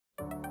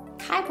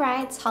Hi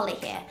brides, Holly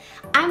here.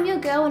 I'm your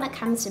girl when it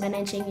comes to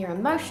managing your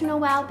emotional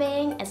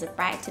well-being as a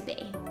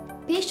bride-to-be.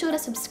 Be sure to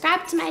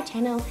subscribe to my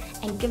channel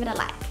and give it a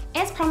like.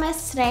 As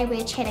promised, today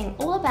we're chatting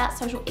all about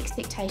social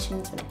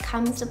expectations when it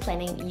comes to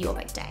planning your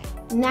big day.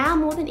 Now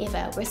more than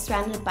ever, we're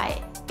surrounded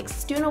by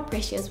external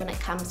pressures when it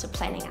comes to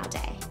planning our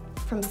day.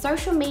 From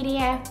social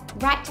media,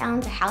 right down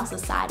to how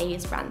society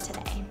is run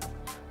today.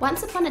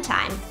 Once upon a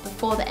time,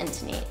 before the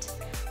internet,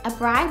 a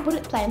bride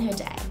wouldn't plan her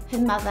day. Her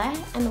mother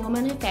and the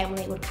woman in her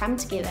family would come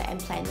together and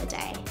plan the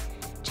day.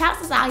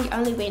 Chances are you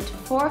only went to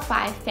 4 or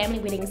 5 family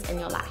weddings in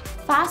your life.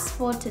 Fast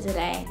forward to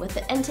today with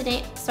the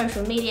internet,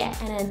 social media,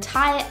 and an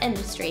entire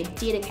industry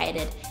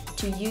dedicated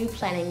to you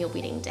planning your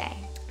wedding day.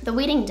 The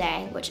wedding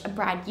day, which a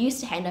bride used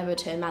to hand over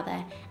to her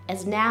mother,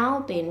 is now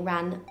being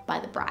run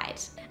by the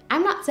bride.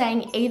 I'm not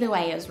saying either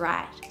way is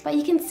right, but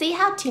you can see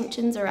how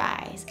tensions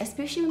arise,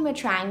 especially when we're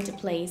trying to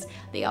please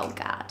the old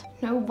guard.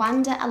 No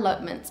wonder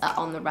elopements are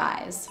on the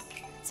rise.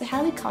 So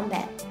how do we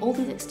combat all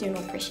these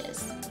external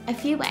pressures? A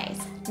few ways.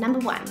 Number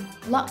 1,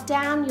 lock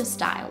down your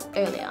style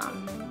early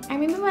on. I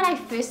remember when I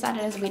first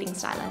started as a wedding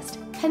stylist,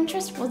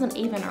 Pinterest wasn't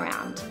even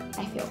around.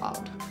 I feel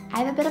old. I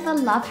have a bit of a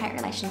love-hate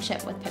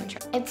relationship with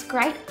Pinterest. It's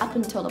great up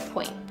until a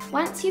point.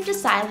 Once you've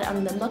decided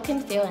on the look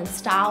and feel and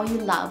style you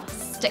love,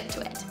 stick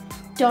to it.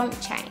 Don't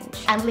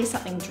change unless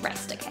something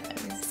drastic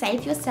happens.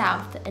 Save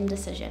yourself the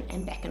indecision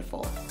and back and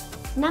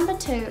forth. Number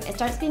 2 is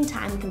don't spend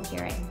time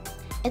comparing.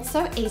 It's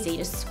so easy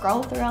to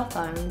scroll through our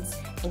phones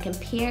and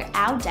compare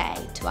our day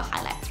to a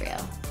highlight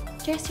reel.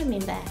 Just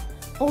remember,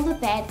 all the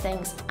bad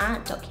things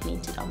aren't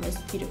documented on those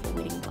beautiful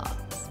wedding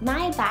vlogs.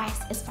 My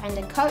advice is find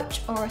a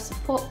coach or a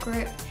support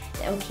group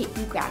that will keep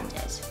you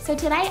grounded. So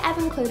today I've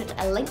included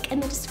a link in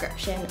the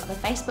description of a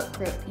Facebook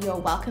group you're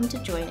welcome to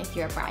join if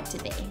you're a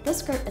bride-to-be.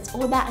 This group is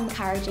all about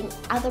encouraging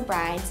other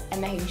brides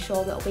and making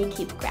sure that we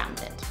keep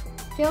grounded.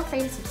 Feel free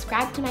to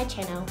subscribe to my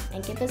channel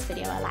and give this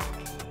video a like.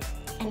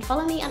 And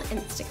follow me on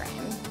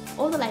Instagram,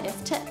 all the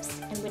latest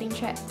tips and wedding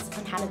tricks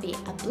on how to be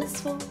a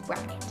blissful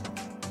bride.